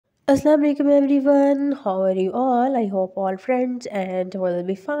Assalamu alaikum everyone. How are you all? I hope all friends and all will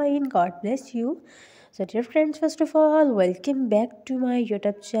be fine. God bless you. So dear friends, first of all, welcome back to my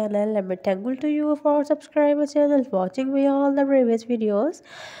YouTube channel. I'm thankful to you for subscribing my channel, watching me all the previous videos.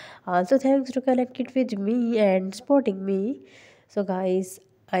 Also thanks to connected with me and supporting me. So guys,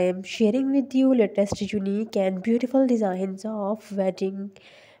 I am sharing with you latest unique and beautiful designs of wedding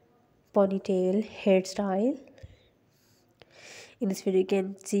ponytail hairstyle. In this video, you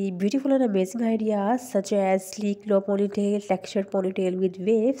can see beautiful and amazing ideas such as sleek low ponytail, textured ponytail with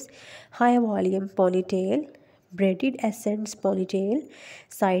waves, high volume ponytail, braided essence ponytail,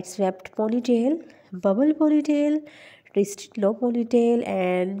 side swept ponytail, bubble ponytail, twisted low ponytail,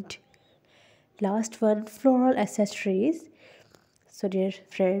 and last one floral accessories. So, dear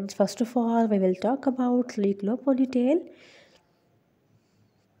friends, first of all, we will talk about sleek low ponytail.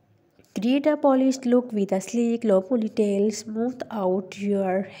 Create a polished look with a sleek low ponytail. Smooth out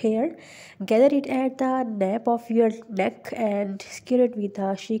your hair. Gather it at the nape of your neck and secure it with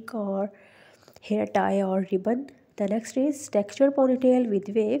a chic or hair tie or ribbon. The next is texture ponytail with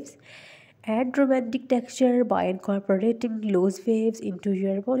waves. Add romantic texture by incorporating loose waves into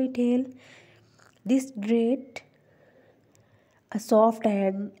your ponytail. This great a soft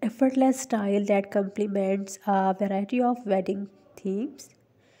and effortless style that complements a variety of wedding themes.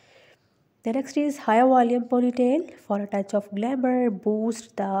 The next is high volume ponytail. For a touch of glamour,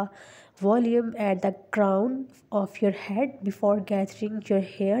 boost the volume at the crown of your head before gathering your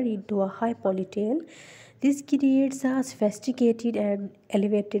hair into a high ponytail. This creates a sophisticated and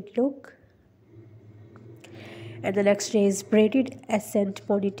elevated look. And the next is braided accent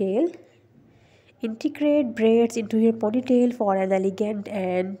ponytail. Integrate braids into your ponytail for an elegant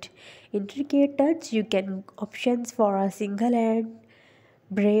and intricate touch. You can options for a single and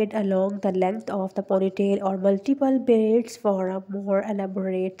braid along the length of the ponytail or multiple braids for a more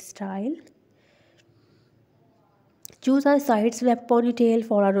elaborate style. Choose a side swept ponytail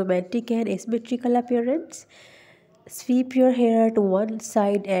for a romantic and asymmetrical appearance. Sweep your hair to one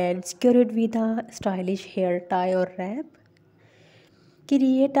side and secure it with a stylish hair tie or wrap.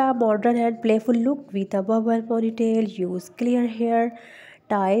 Create a modern and playful look with a bubble ponytail. Use clear hair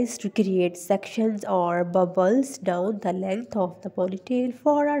ties to create sections or bubbles down the length of the ponytail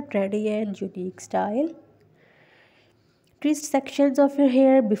for a trendy and unique style. Twist sections of your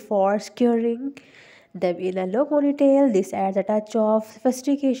hair before securing them in a low ponytail. This adds a touch of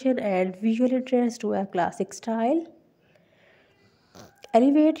sophistication and visual interest to a classic style.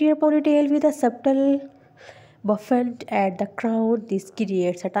 Elevate your ponytail with a subtle buffet at the crown. This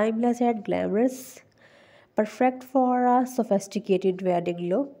creates a timeless and glamorous, perfect for a sophisticated wedding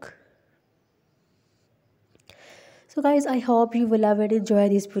look. So guys, I hope you will love and enjoy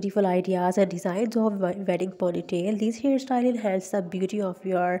these beautiful ideas and designs of wedding ponytail. This hairstyle enhances the beauty of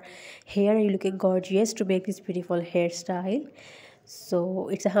your hair. You're looking gorgeous to make this beautiful hairstyle. So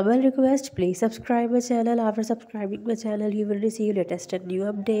it's a humble request. Please subscribe my channel. After subscribing my channel, you will receive latest and new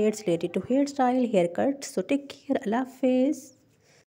updates related to hairstyle, haircut. So take care. Allah Hafiz.